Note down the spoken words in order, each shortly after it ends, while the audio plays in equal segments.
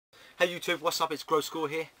Hey YouTube, what's up? It's Gore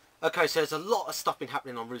here. Okay, so there's a lot of stuff been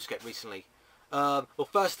happening on Runescape recently. Well,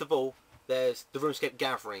 first of all, there's the Runescape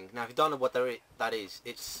Gathering. Now, if you don't know what that is,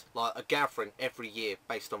 it's like a gathering every year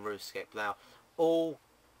based on Runescape. Now, all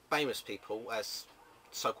famous people, as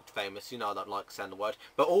so-called famous, you know I don't like saying the word,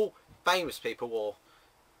 but all famous people or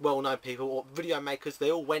well-known people or video makers, they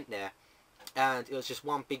all went there. And it was just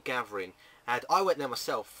one big gathering. And I went there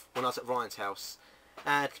myself when I was at Ryan's house.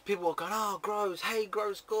 And people were going, oh, Grows, hey,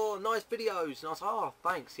 Grows, Gore, nice videos. And I was like, oh,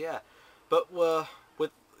 thanks, yeah. But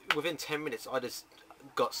within 10 minutes, I just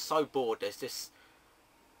got so bored. There's this...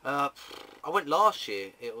 I went last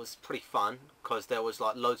year. It was pretty fun, because there was,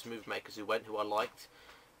 like, loads of movie makers who went, who I liked.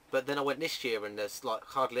 But then I went this year, and there's, like,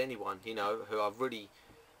 hardly anyone, you know, who I really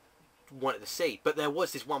wanted to see. But there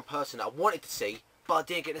was this one person that I wanted to see, but I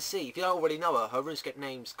didn't get to see. If you don't already know her, her RuneScape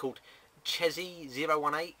name's called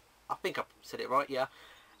Chessy018. I think I said it right, yeah.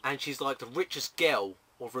 And she's like the richest girl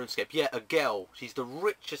of RuneScape. Yeah, a girl. She's the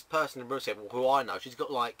richest person in RuneScape who I know. She's got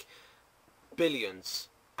like billions.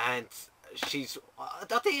 And she's... I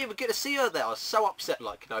didn't even get to see her there. I was so upset,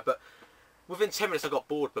 like, you know. But within 10 minutes I got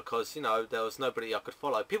bored because, you know, there was nobody I could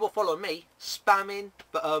follow. People following me, spamming.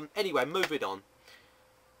 But anyway, moving on.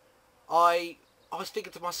 I was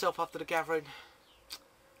thinking to myself after the gathering,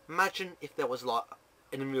 imagine if there was like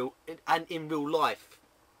in real life,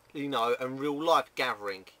 you know, a real life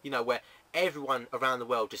gathering, you know, where everyone around the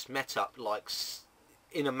world just met up like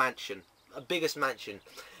in a mansion, a biggest mansion,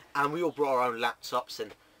 and we all brought our own laptops,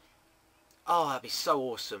 and oh, that'd be so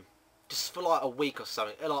awesome. Just for like a week or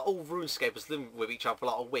something, and like all RuneScapers living with each other for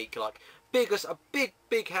like a week, like a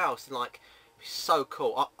big house, and like it'd be so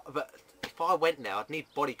cool. But if I went now, I'd need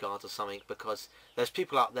bodyguards or something, because there's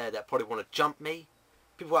people out there that probably want to jump me.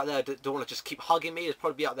 People out there that don't want to just keep hugging me. There's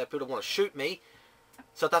probably out there people that want to shoot me.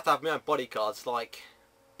 So I'd have to have my own bodyguards, like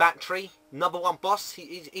Battery, #1 boss,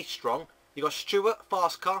 he's strong. You got Stuart,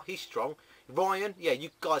 fast car, he's strong. Ryan, yeah, you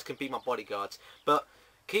guys can be my bodyguards. But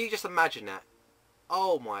can you just imagine that?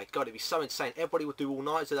 Oh my god, it'd be so insane. Everybody would do all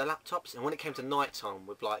nights with their laptops, and when it came to night time,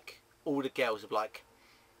 with like all the girls would be like,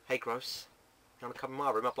 hey Gross, you wanna come in my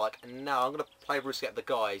room? I'm like, no, I'm gonna play RuneScape with the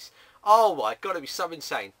guys. Oh my god, it'd be so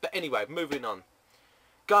insane. But anyway, moving on.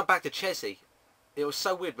 Going back to Chessy, it was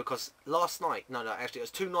so weird because last night, no, actually it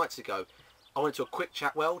was 2 nights ago, I went to a quick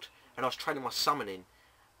chat world and I was training my summoning,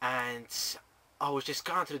 and I was just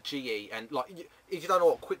going to the GE, and like, if you don't know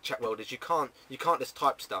what quick chat world is, you can't just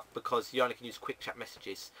type stuff because you only can use quick chat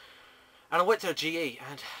messages. And I went to the GE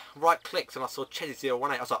and right clicked and I saw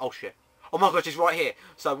Chessy018. I was like, oh shit, oh my god, she's right here.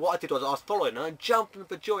 So what I did was I was following her and jumping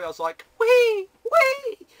for joy. I was like, wee,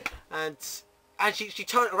 wee, and she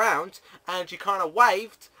turned around and she kind of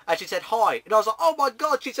waved and she said hi, and I was like, oh my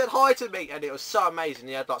god, she said hi to me, and it was so amazing.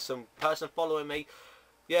 You had like some person following me.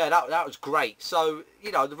 Yeah, that was great. So,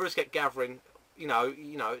 you know, the RuneScape gathering, you know,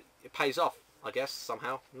 it pays off, I guess,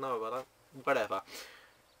 somehow. No, I don't. Whatever.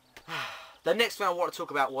 The next thing I want to talk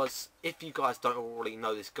about was, if you guys don't already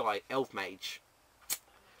know this guy, Elvemage.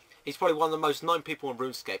 He's probably one of the most known people in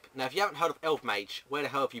RuneScape. Now, if you haven't heard of Elvemage, where the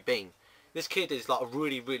hell have you been? This kid is like a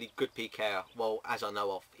really good PKer, well, as I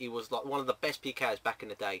know of. He was like one of the best PKers back in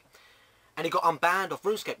the day. And he got unbanned off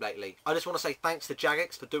RuneScape lately. I just want to say thanks to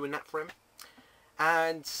Jagex for doing that for him.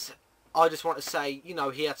 And I just want to say, you know,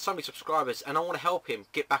 he had so many subscribers and I want to help him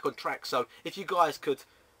get back on track. So if you guys could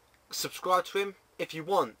subscribe to him, if you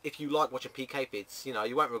want, if you like watching PK vids, you know,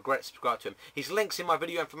 you won't regret subscribing to him. His link's in my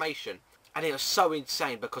video information. And it was so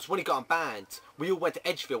insane because when he got unbanned, we all went to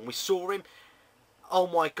Edgeville and we saw him. Oh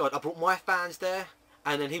my god, I brought my fans there,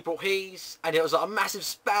 and then he brought his, and it was like a massive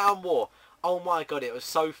spam war. Oh my god, it was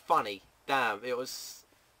so funny. Damn, it was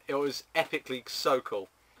epically so cool.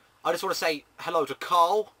 I just want to say hello to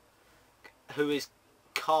Karl, who is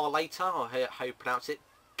Karlator, or how you pronounce it,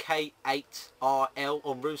 K8RL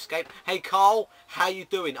on RuneScape. Hey Karl, how you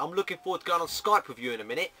doing? I'm looking forward to going on Skype with you in a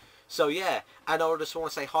minute. So yeah, and I just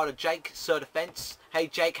want to say hi to Jake, Sir Defense. Hey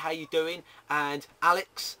Jake, how you doing? And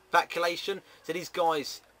Alex, Vaculation. So these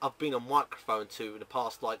guys I've been on microphone to in the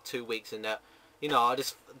past like 2 weeks, and you know,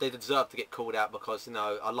 they deserve to get called out because, you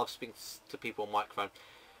know, I love speaking to people on microphone.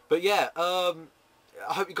 But yeah, I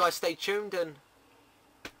hope you guys stay tuned, and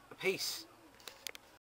peace.